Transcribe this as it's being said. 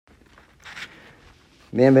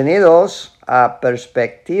Bienvenidos a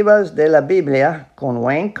Perspectivas de la Biblia con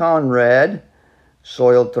Wayne Conrad.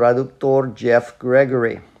 Soy el traductor Jeff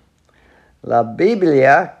Gregory. La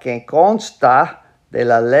Biblia, que consta de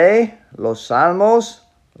la ley, los salmos,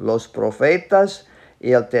 los profetas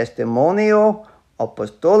y el testimonio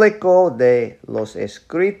apostólico de los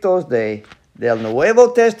escritos del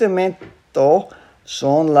Nuevo Testamento,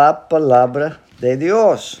 son la palabra de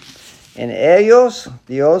Dios. En ellos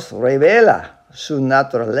Dios revela su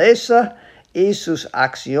naturaleza y sus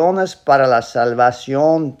acciones para la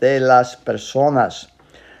salvación de las personas.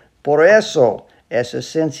 Por eso es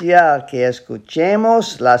esencial que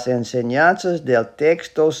escuchemos las enseñanzas del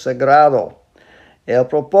texto sagrado. El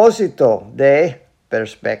propósito de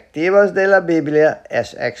Perspectivas de la Biblia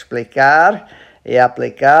es explicar y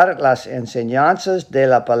aplicar las enseñanzas de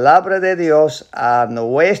la palabra de Dios a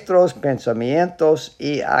nuestros pensamientos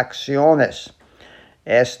y acciones.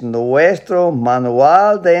 Es nuestro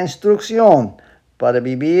manual de instrucción para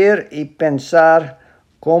vivir y pensar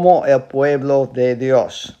como el pueblo de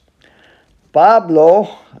Dios. Pablo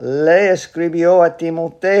le escribió a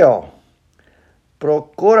Timoteo: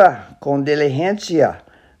 procura con diligencia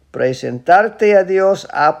presentarte a Dios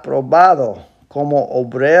aprobado como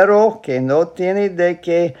obrero que no tiene de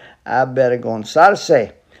qué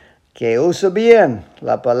avergonzarse, que usa bien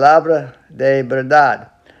la palabra de verdad.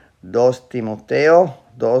 2 Timoteo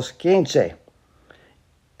 2:15.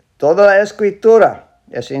 Toda la escritura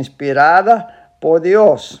es inspirada por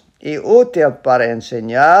Dios y útil para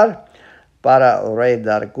enseñar, para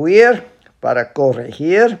redarguir, para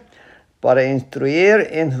corregir, para instruir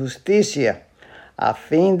en justicia, a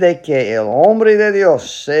fin de que el hombre de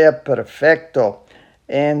Dios sea perfecto,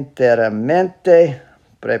 enteramente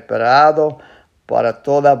preparado para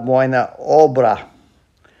toda buena obra.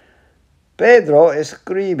 Pedro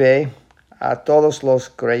escribe a todos los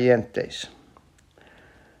creyentes: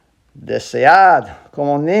 desead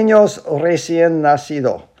como niños recién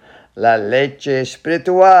nacidos la leche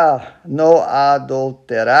espiritual no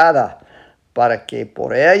adulterada, para que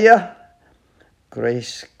por ella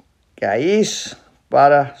crezcáis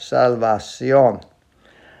para salvación.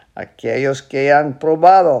 Aquellos que han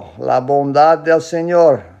probado la bondad del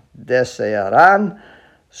Señor desearán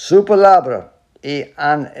su palabra y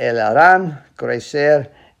anhelarán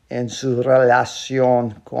crecer en su relación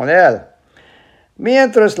con Él.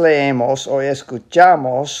 Mientras leemos o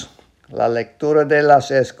escuchamos la lectura de las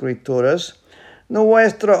Escrituras,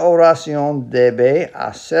 nuestra oración debe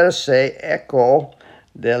hacerse eco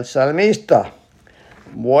del salmista.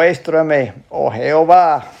 Muéstrame, oh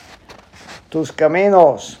Jehová, tus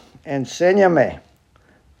caminos, enséñame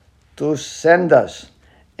tus sendas,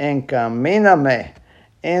 encamíname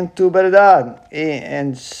en tu verdad y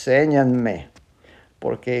enséñame,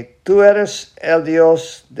 porque tú eres el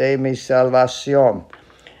Dios de mi salvación.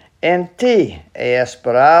 En ti he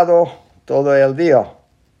esperado todo el día.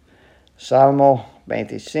 Salmo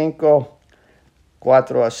 25,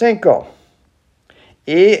 4-5.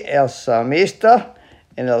 Y el salmista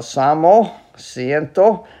en el Salmo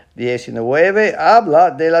 119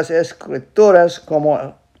 habla de las Escrituras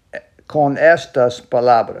como con estas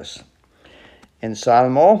palabras. En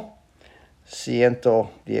Salmo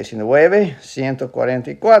 119,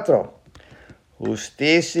 144.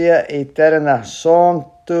 Justicia eterna son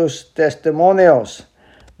tus testimonios.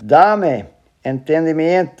 Dame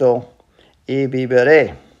entendimiento y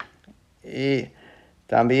viviré. Y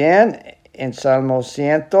también en Salmo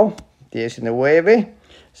 119,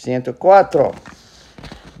 104.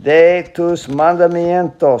 De tus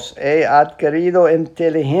mandamientos he adquirido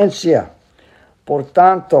inteligencia. Por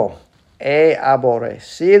tanto, he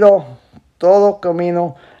aborrecido todo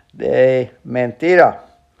camino de mentira.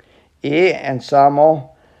 Y en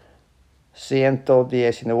Salmo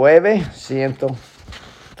 119,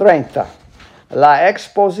 130. La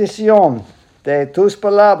exposición de tus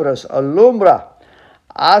palabras alumbra,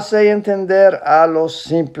 hace entender a los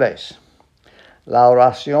simples. La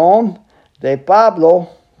oración de Pablo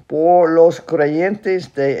por los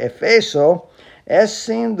creyentes de Éfeso es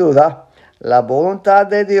sin duda la voluntad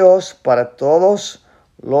de Dios para todos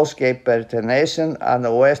los que pertenecen a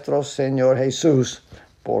nuestro Señor Jesús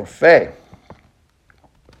por fe,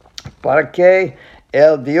 para que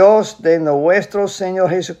el Dios de nuestro Señor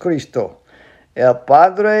Jesucristo, el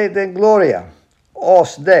Padre de gloria,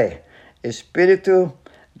 os dé espíritu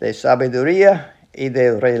de sabiduría y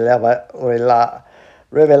de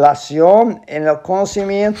revelación en el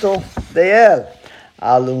conocimiento de Él,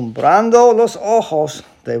 alumbrando los ojos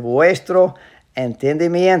de vuestro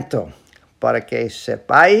entendimiento, para que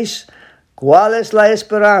sepáis cuál es la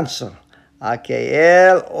esperanza a que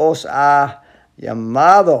Él os ha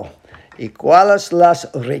llamado y cuáles las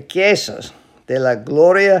riquezas de la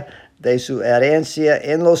gloria de su herencia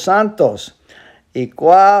en los santos, y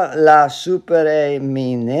cuál la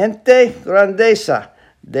supereminente grandeza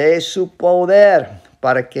de su poder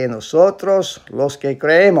para que nosotros, los que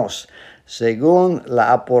creemos, según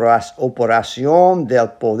la operación del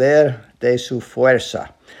poder de su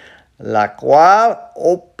fuerza, la cual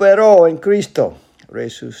operó en Cristo,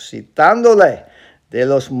 resucitándole de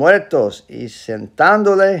los muertos y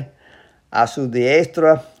sentándole a su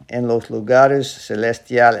diestra en los lugares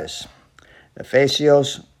celestiales.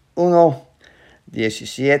 Efesios 1,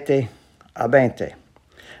 17 a 20.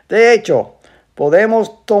 De hecho,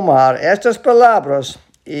 podemos tomar estas palabras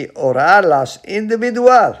y orarlas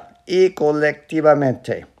individual y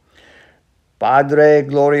colectivamente. Padre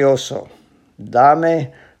glorioso,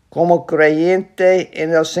 dame como creyente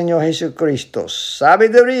en el Señor Jesucristo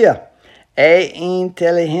sabiduría e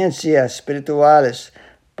inteligencia espirituales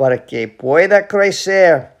para que pueda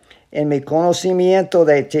crecer en mi conocimiento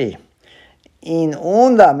de ti.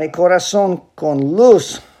 Inunda mi corazón con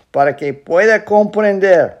luz para que pueda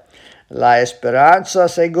comprender la esperanza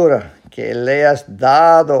segura que le has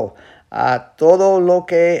dado a todo lo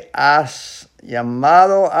que has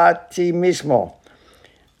llamado a ti mismo,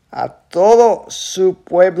 a todo su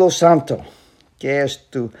pueblo santo, que es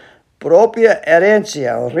tu propia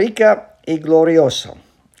herencia rica y gloriosa.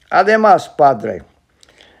 Además, Padre,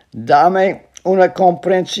 dame una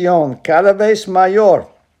comprensión cada vez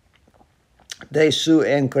mayor de su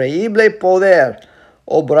increíble poder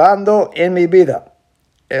obrando en mi vida,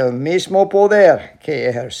 el mismo poder que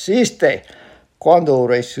ejerciste cuando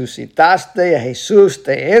resucitaste a Jesús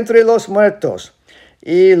de entre los muertos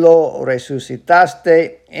y lo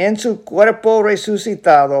resucitaste en su cuerpo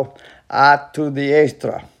resucitado a tu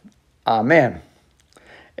diestra. Amén.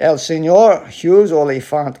 El señor Hughes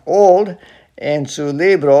Oliphant Old, en su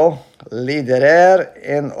libro Liderar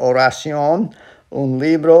en Oración, un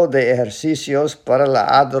libro de ejercicios para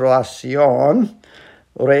la adoración,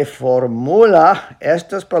 reformula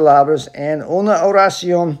estas palabras en una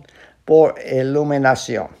oración por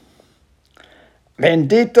iluminación.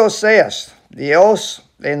 Bendito seas, Dios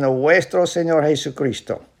de nuestro Señor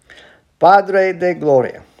Jesucristo, Padre de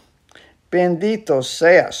gloria. Bendito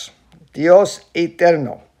seas, Dios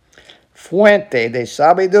eterno, fuente de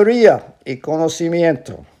sabiduría y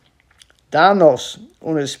conocimiento. Danos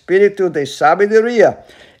un espíritu de sabiduría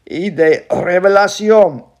y de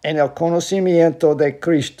revelación en el conocimiento de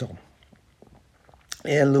Cristo.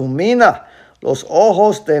 Ilumina los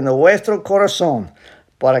ojos de nuestro corazón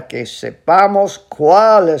para que sepamos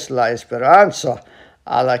cuál es la esperanza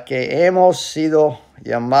a la que hemos sido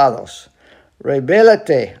llamados.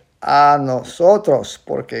 Revélate a nosotros,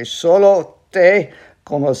 porque solo te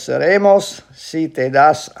conoceremos si te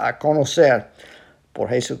das a conocer. Por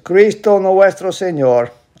Jesucristo nuestro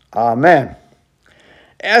Señor. Amén.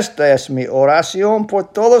 Esta es mi oración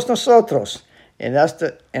por todos nosotros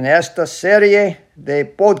en esta serie de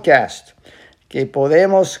podcast, que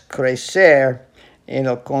podemos crecer en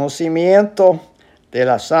el conocimiento de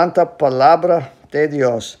la santa palabra de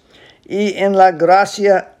Dios y en la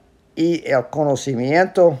gracia y el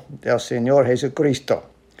conocimiento del Señor Jesucristo.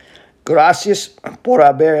 Gracias por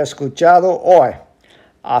haber escuchado hoy.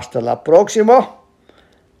 Hasta la próxima.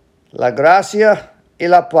 La gracia y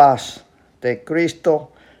la paz de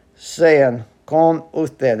Cristo sean con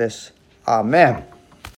ustedes. Amén.